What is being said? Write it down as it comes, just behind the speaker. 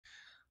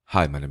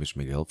Hi, my name is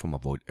Miguel from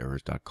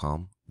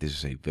avoiderrors.com. This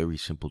is a very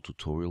simple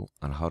tutorial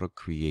on how to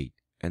create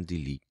and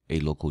delete a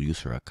local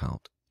user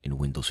account in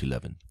Windows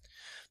 11.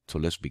 So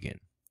let's begin.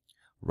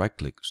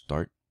 Right-click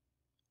Start,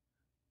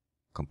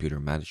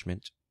 Computer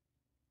Management,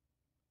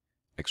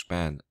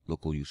 expand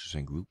Local Users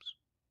and Groups,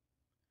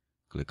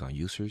 click on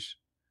Users,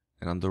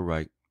 and on the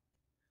right,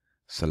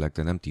 select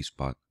an empty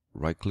spot,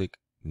 right-click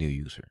New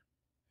User.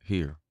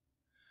 Here,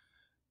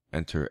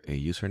 enter a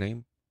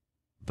username.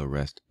 The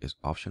rest is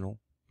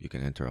optional. You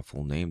can enter a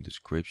full name,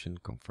 description,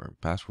 confirm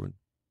password,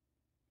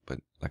 but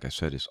like I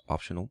said, it's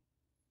optional.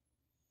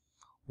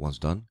 Once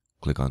done,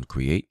 click on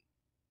Create,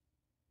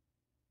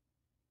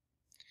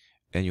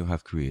 and you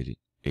have created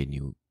a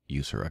new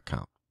user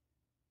account.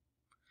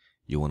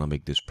 You want to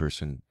make this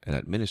person an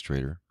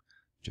administrator,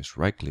 just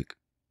right-click,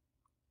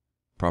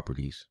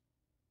 Properties,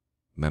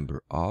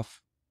 Member of,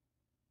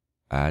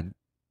 Add,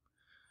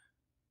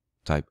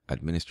 type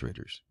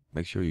Administrators.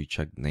 Make sure you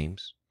check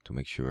names to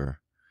make sure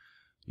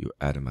you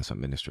add them as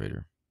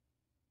administrator.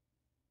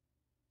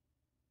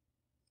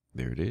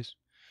 There it is.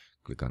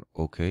 Click on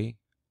OK,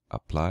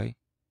 Apply,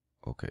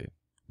 OK,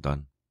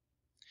 done.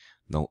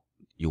 Now,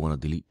 you want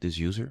to delete this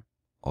user.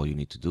 All you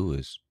need to do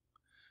is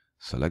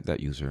select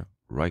that user,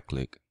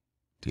 right-click,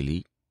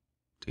 delete,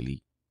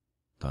 delete,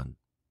 done.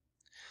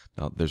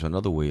 Now, there's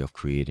another way of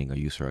creating a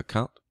user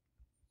account,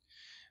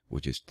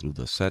 which is through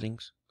the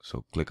settings.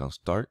 So click on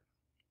Start,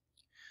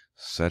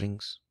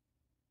 Settings,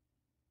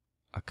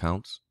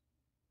 Accounts,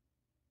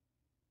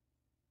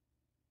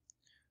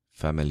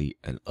 Family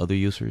and Other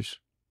Users.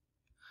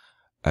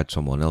 Add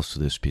someone else to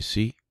this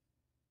PC.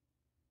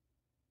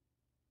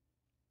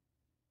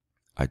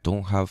 I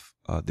don't have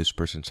this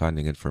person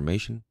signing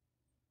information.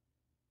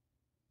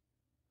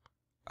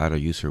 Add a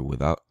user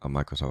without a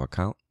Microsoft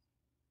account.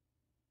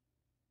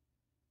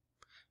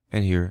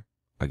 And here,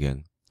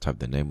 again, type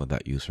the name of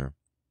that user.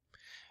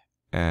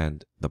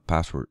 And the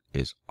password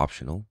is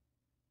optional.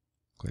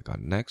 Click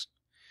on Next.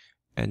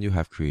 And you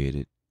have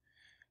created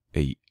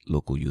a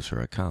local user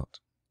account.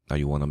 Now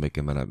you want to make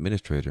him an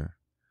administrator.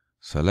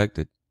 Select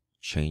it,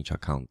 change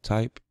account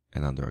type,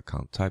 and under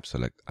account type,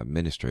 select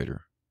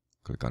administrator.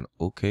 Click on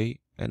OK,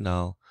 and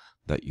now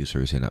that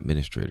user is an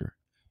administrator.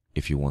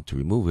 If you want to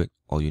remove it,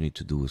 all you need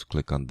to do is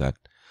click on that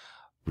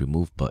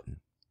remove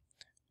button,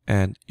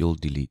 and you'll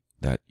delete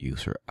that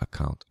user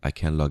account. I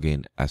can't log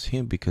in as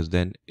him because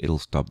then it'll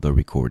stop the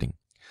recording.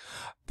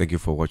 Thank you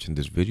for watching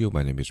this video.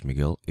 My name is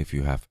Miguel. If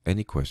you have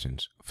any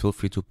questions, feel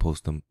free to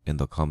post them in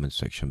the comment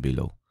section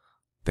below.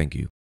 Thank you.